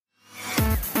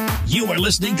You are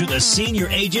listening to the Senior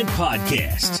Agent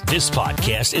Podcast. This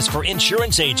podcast is for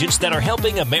insurance agents that are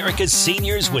helping America's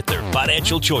seniors with their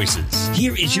financial choices.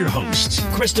 Here is your host,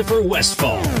 Christopher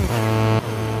Westfall.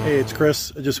 Hey, it's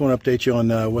Chris. I just want to update you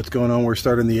on what's going on. We're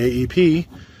starting the AEP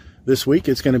this week.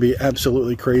 It's going to be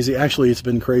absolutely crazy. Actually, it's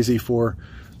been crazy for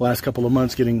the last couple of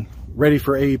months getting ready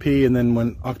for AEP. And then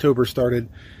when October started,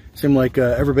 it seemed like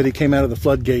everybody came out of the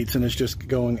floodgates and it's just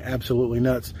going absolutely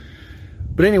nuts.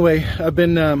 But anyway, I've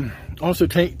been also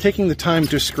taking the time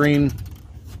to screen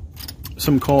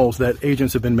some calls that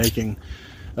agents have been making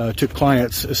to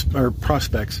clients or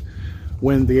prospects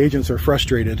when the agents are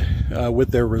frustrated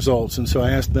with their results. And so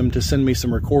I asked them to send me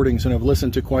some recordings, and I've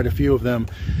listened to quite a few of them.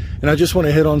 And I just want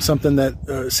to hit on something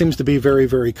that seems to be very,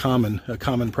 very common, a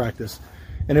common practice.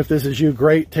 And if this is you,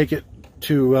 great, take it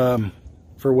to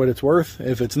for what it's worth.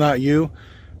 If it's not you,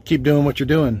 keep doing what you're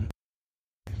doing.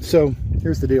 So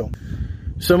here's the deal.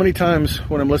 So many times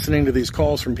when I'm listening to these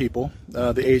calls from people,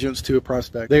 the agents to a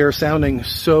prospect, they are sounding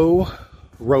so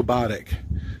robotic,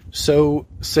 so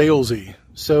salesy,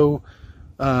 so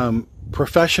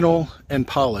professional and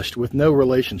polished with no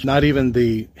relationship, not even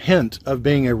the hint of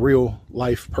being a real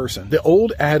life person. The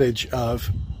old adage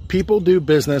of people do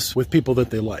business with people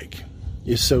that they like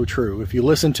is so true. If you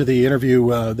listen to the interview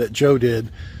that Joe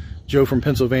did, Joe from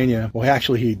Pennsylvania, well,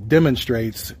 actually he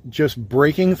demonstrates just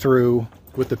breaking through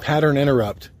with the pattern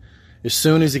interrupt as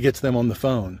soon as he gets them on the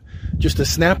phone, just to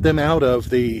snap them out of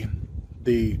the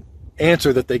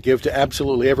answer that they give to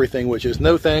absolutely everything, which is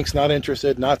no thanks, not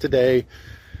interested, not today.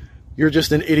 You're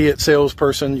just an idiot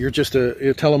salesperson. You're just a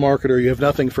telemarketer. You have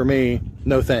nothing for me.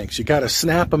 No thanks. You got to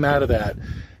snap them out of that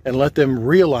and let them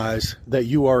realize that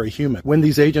you are a human. When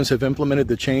these agents have implemented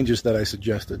the changes that I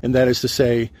suggested, and that is to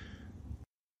say,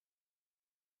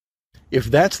 if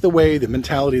that's the way, the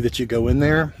mentality that you go in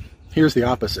there, here's the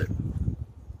opposite.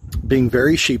 Being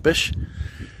very sheepish,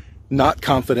 not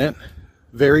confident,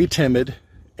 very timid,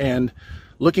 and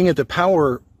looking at the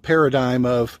power paradigm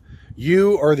of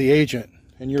you are the agent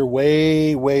and you're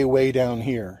way, way, way down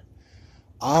here.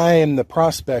 I am the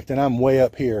prospect and I'm way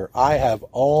up here. I have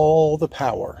all the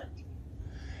power.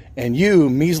 And you,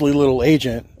 measly little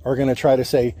agent, are going to try to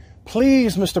say,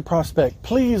 please, Mr. Prospect,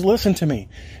 please listen to me.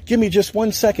 Give me just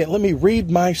 1 second. Let me read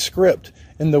my script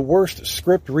in the worst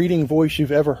script reading voice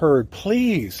you've ever heard.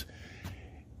 Please.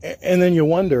 And then you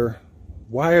wonder,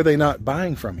 why are they not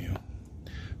buying from you?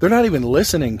 They're not even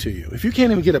listening to you. If you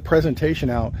can't even get a presentation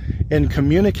out and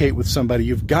communicate with somebody,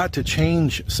 you've got to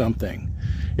change something.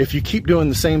 If you keep doing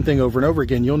the same thing over and over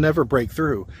again, you'll never break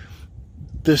through.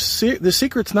 The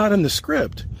secret's not in the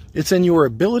script. It's in your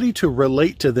ability to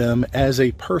relate to them as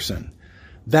a person.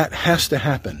 That has to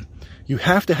happen. You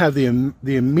have to have the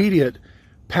immediate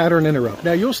pattern interrupt.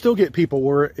 Now, you'll still get people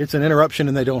where it's an interruption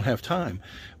and they don't have time.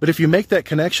 But if you make that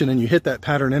connection and you hit that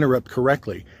pattern interrupt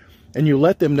correctly, and you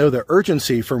let them know the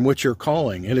urgency from which you're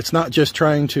calling, and it's not just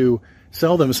trying to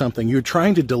sell them something, you're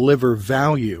trying to deliver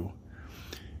value.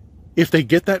 If they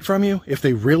get that from you, if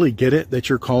they really get it that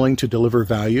you're calling to deliver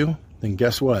value, then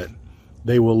guess what?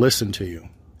 They will listen to you.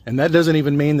 And that doesn't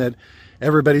even mean that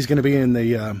everybody's going to be in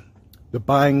the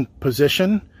buying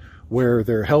position where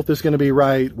their health is going to be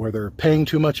right, where they're paying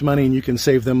too much money and you can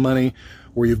save them money,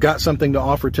 where you've got something to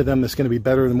offer to them that's going to be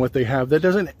better than what they have.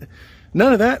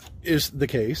 None of that is the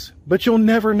case, but you'll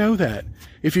never know that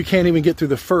if you can't even get through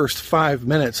the first 5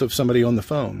 minutes of somebody on the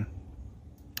phone.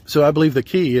 So I believe the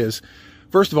key is,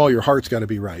 first of all, your heart's got to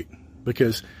be right,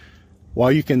 because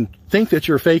while you can think that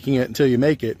you're faking it until you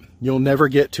make it, you'll never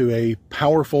get to a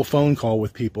powerful phone call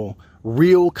with people,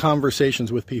 real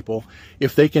conversations with people,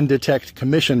 if they can detect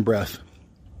commission breath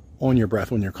on your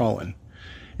breath when you're calling.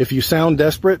 If you sound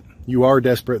desperate, you are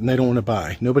desperate and they don't want to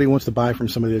buy. Nobody wants to buy from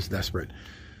somebody that's desperate.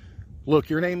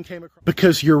 Look, your name came across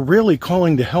because you're really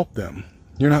calling to help them.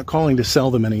 You're not calling to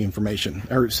sell them any information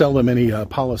or sell them any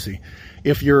policy.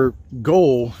 If your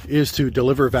goal is to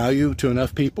deliver value to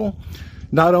enough people,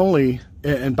 not only,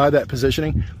 and by that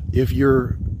positioning, if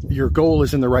your goal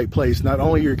is in the right place, not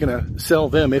only you're going to sell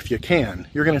them if you can,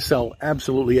 you're going to sell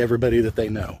absolutely everybody that they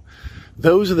know.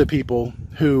 Those are the people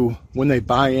who, when they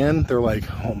buy in, they're like,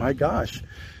 oh my gosh,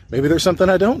 maybe there's something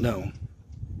I don't know.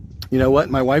 You know what?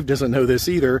 My wife doesn't know this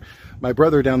either. My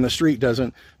brother down the street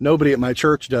doesn't. Nobody at my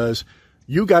church does.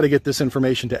 You got to get this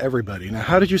information to everybody. Now,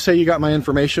 how did you say you got my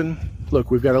information? Look,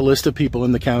 we've got a list of people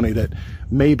in the county that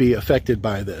may be affected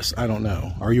by this. I don't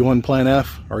know. Are you on Plan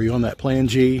F? Are you on that Plan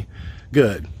G?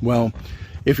 Good. Well,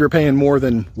 if you're paying more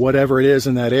than whatever it is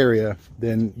in that area,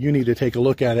 then you need to take a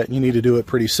look at it, and you need to do it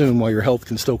pretty soon while your health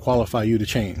can still qualify you to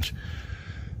change.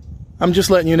 I'm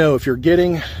just letting you know, if you're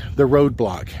getting the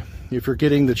roadblock, if you're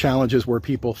getting the challenges where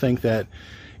people think that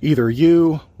either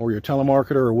you or your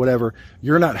telemarketer or whatever,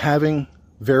 you're not having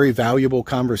very valuable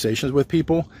conversations with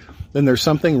people, then there's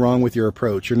something wrong with your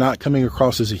approach. You're not coming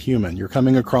across as a human. You're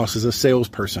coming across as a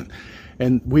salesperson.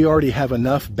 And we already have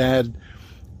enough bad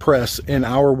press in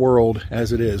our world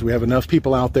as it is. We have enough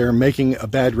people out there making a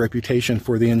bad reputation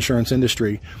for the insurance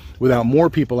industry without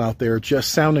more people out there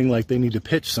just sounding like they need to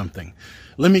pitch something.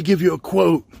 Let me give you a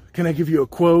quote. Can I give you a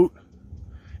quote?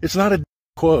 It's not a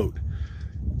quote.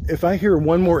 If I hear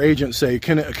one more agent say,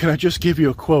 can I just give you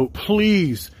a quote?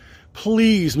 Please,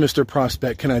 Mr.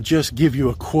 Prospect, can I just give you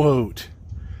a quote?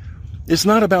 It's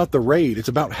not about the rate. It's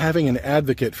about having an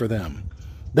advocate for them.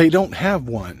 They don't have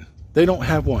one. They don't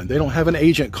have an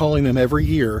agent calling them every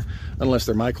year, unless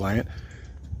they're my client,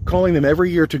 calling them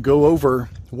every year to go over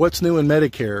what's new in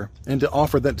Medicare and to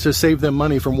offer that to save them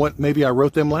money from what maybe I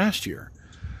wrote them last year.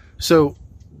 So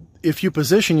if you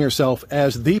position yourself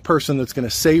as the person that's going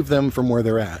to save them from where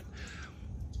they're at,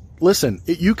 listen,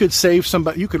 you could save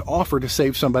somebody, you could offer to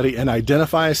save somebody and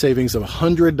identify a savings of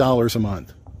 $100 a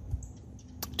month,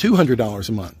 $200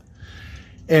 a month.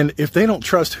 And if they don't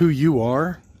trust who you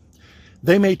are,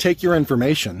 they may take your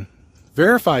information,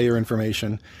 verify your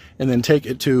information, and then take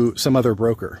it to some other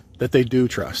broker that they do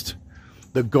trust.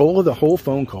 The goal of the whole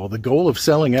phone call, the goal of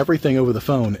selling everything over the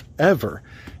phone ever,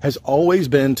 has always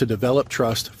been to develop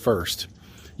trust first.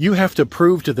 You have to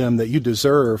prove to them that you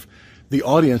deserve the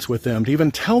audience with them to even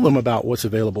tell them about what's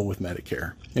available with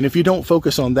Medicare. And if you don't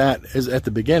focus on that as at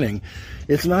the beginning,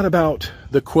 it's not about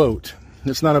the quote.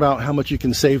 It's not about how much you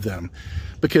can save them.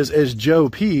 Because as Joe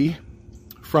P.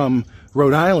 from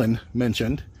Rhode Island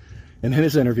mentioned in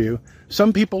his interview,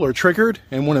 some people are triggered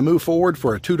and want to move forward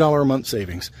for a $2 a month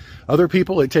savings. Other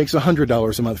people, it takes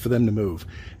 $100 a month for them to move.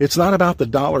 It's not about the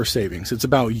dollar savings. It's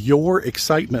about your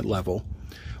excitement level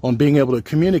on being able to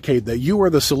communicate that you are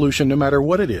the solution no matter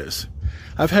what it is.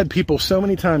 I've had people so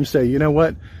many times say, you know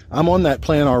what, I'm on that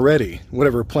plan already,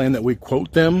 whatever plan that we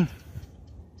quote them.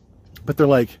 But they're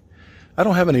like, I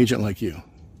don't have an agent like you.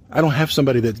 I don't have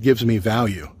somebody that gives me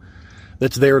value,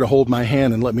 that's there to hold my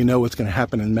hand and let me know what's going to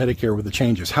happen in Medicare with the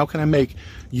changes. How can I make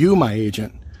you my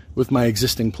agent with my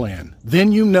existing plan?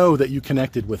 Then you know that you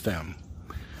connected with them.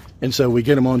 And so we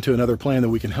get them onto another plan that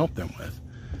we can help them with.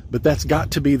 But that's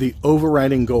got to be the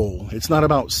overriding goal. It's not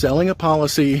about selling a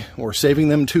policy or saving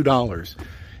them $2.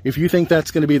 If you think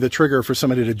that's going to be the trigger for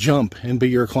somebody to jump and be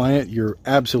your client, you're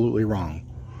absolutely wrong.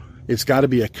 It's got to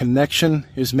be a connection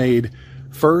is made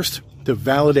first to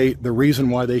validate the reason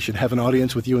why they should have an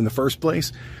audience with you in the first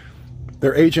place.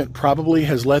 Their agent probably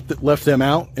has left them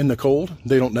out in the cold.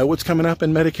 They don't know what's coming up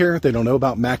in Medicare. They don't know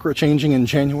about macro changing in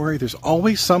January. There's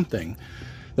always something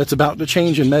that's about to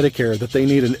change in Medicare that they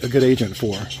need a good agent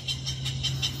for.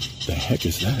 The heck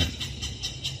is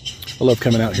that? I love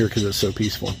coming out here because it's so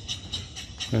peaceful.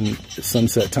 And it's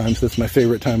sunset time, so that's my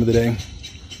favorite time of the day.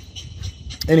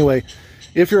 Anyway,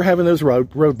 if you're having those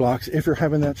roadblocks, if you're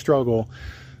having that struggle,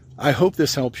 I hope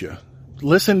this helps you.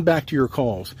 Listen back to your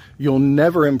calls. You'll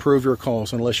never improve your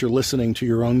calls unless you're listening to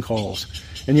your own calls.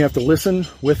 And you have to listen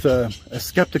with a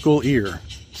skeptical ear.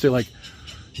 Say like,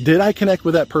 did I connect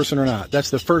with that person or not? That's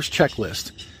the first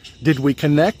checklist. Did we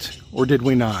connect or did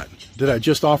we not? Did I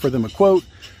just offer them a quote?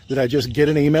 Did I just get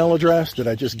an email address? Did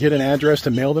I just get an address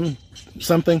to mail them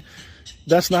something?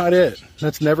 That's not it.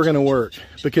 That's never going to work,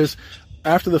 because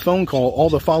after the phone call, all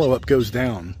the follow-up goes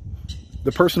down.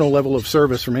 The personal level of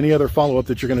service from any other follow-up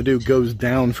that you're going to do goes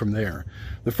down from there.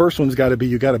 The first one's got to be,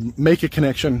 you got to make a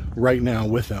connection right now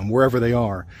with them, wherever they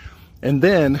are. And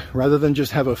then, rather than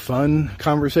just have a fun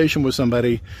conversation with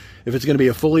somebody, if it's going to be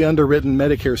a fully underwritten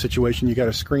Medicare situation, you got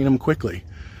to screen them quickly.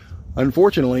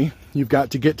 Unfortunately, you've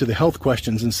got to get to the health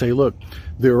questions and say, look,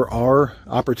 there are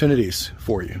opportunities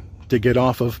for you to get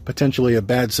off of potentially a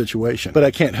bad situation. But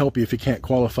I can't help you if you can't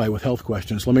qualify with health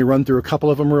questions. Let me run through a couple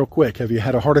of them real quick. Have you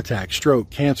had a heart attack, stroke,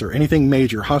 cancer, anything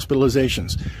major,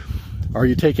 hospitalizations? Are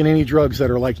you taking any drugs that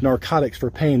are like narcotics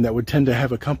for pain that would tend to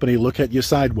have a company look at you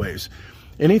sideways?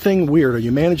 Anything weird? Are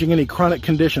you managing any chronic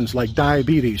conditions like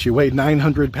diabetes? You weigh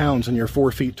 900 pounds and you're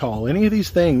 4 feet tall. Any of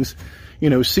these things, you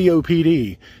know,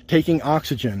 COPD, taking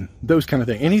oxygen, those kind of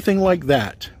things. Anything like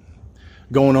that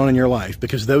going on in your life,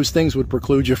 because those things would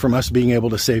preclude you from us being able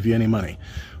to save you any money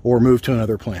or move to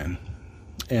another plan.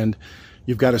 And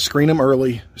you've got to screen them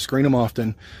early, screen them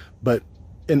often, but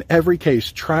in every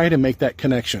case, try to make that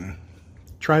connection.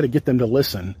 Try to get them to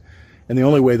listen. And the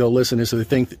only way they'll listen is if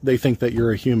they think that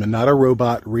you're a human, not a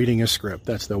robot reading a script.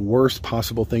 That's the worst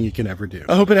possible thing you can ever do.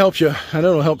 I hope it helps you. I know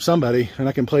it'll help somebody, and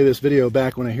I can play this video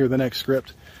back when I hear the next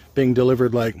script being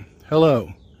delivered like,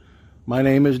 hello, My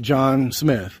name is John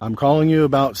Smith. I'm calling you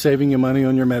about saving you money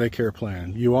on your Medicare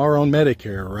plan. You are on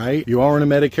Medicare, right? You are on a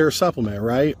Medicare supplement,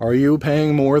 right? Are you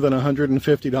paying more than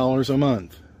 $150 a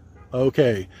month?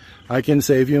 Okay, I can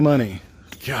save you money.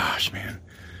 Gosh, man.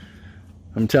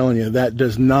 I'm telling you, that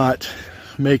does not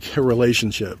make a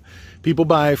relationship. People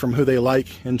buy from who they like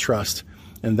and trust,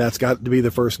 and that's got to be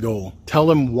the first goal. Tell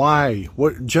them why.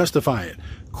 Justify it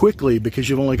quickly, because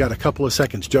you've only got a couple of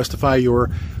seconds. Justify your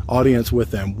audience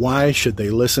with them. Why should they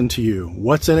listen to you?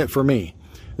 What's in it for me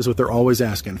is what they're always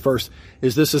asking. First,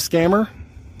 is this a scammer?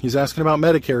 He's asking about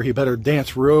Medicare. He better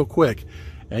dance real quick,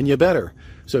 and you better.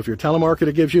 So if your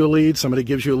telemarketer gives you a lead, somebody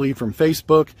gives you a lead from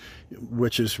Facebook,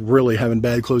 which is really having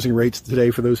bad closing rates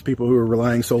today for those people who are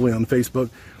relying solely on Facebook.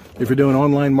 If you're doing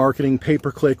online marketing,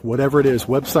 pay-per-click, whatever it is,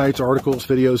 websites, articles,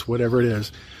 videos, whatever it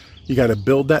is, you got to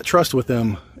build that trust with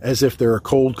them as if they're a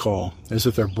cold call, as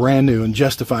if they're brand new, and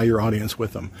justify your audience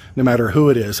with them, no matter who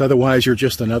it is. Otherwise, you're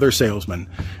just another salesman,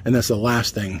 and that's the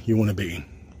last thing you want to be.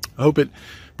 I hope it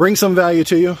brings some value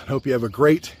to you. I hope you have a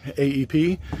great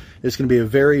AEP. It's going to be a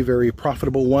very, very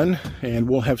profitable one, and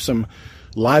we'll have some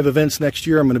live events next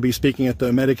year. I'm going to be speaking at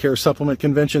the Medicare Supplement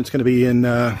Convention. It's going to be in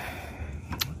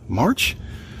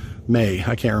May,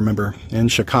 I can't remember, in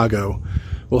Chicago.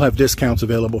 We'll have discounts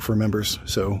available for members,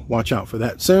 so watch out for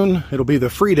that soon. It'll be the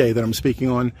free day that I'm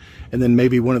speaking on, and then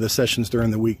maybe one of the sessions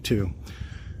during the week too.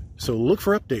 So look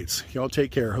for updates. Y'all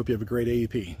take care. Hope you have a great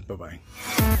AEP. Bye-bye.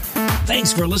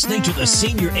 Thanks for listening to the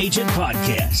Senior Agent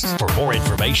Podcast. For more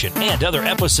information and other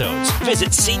episodes,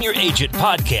 visit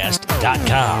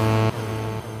senioragentpodcast.com.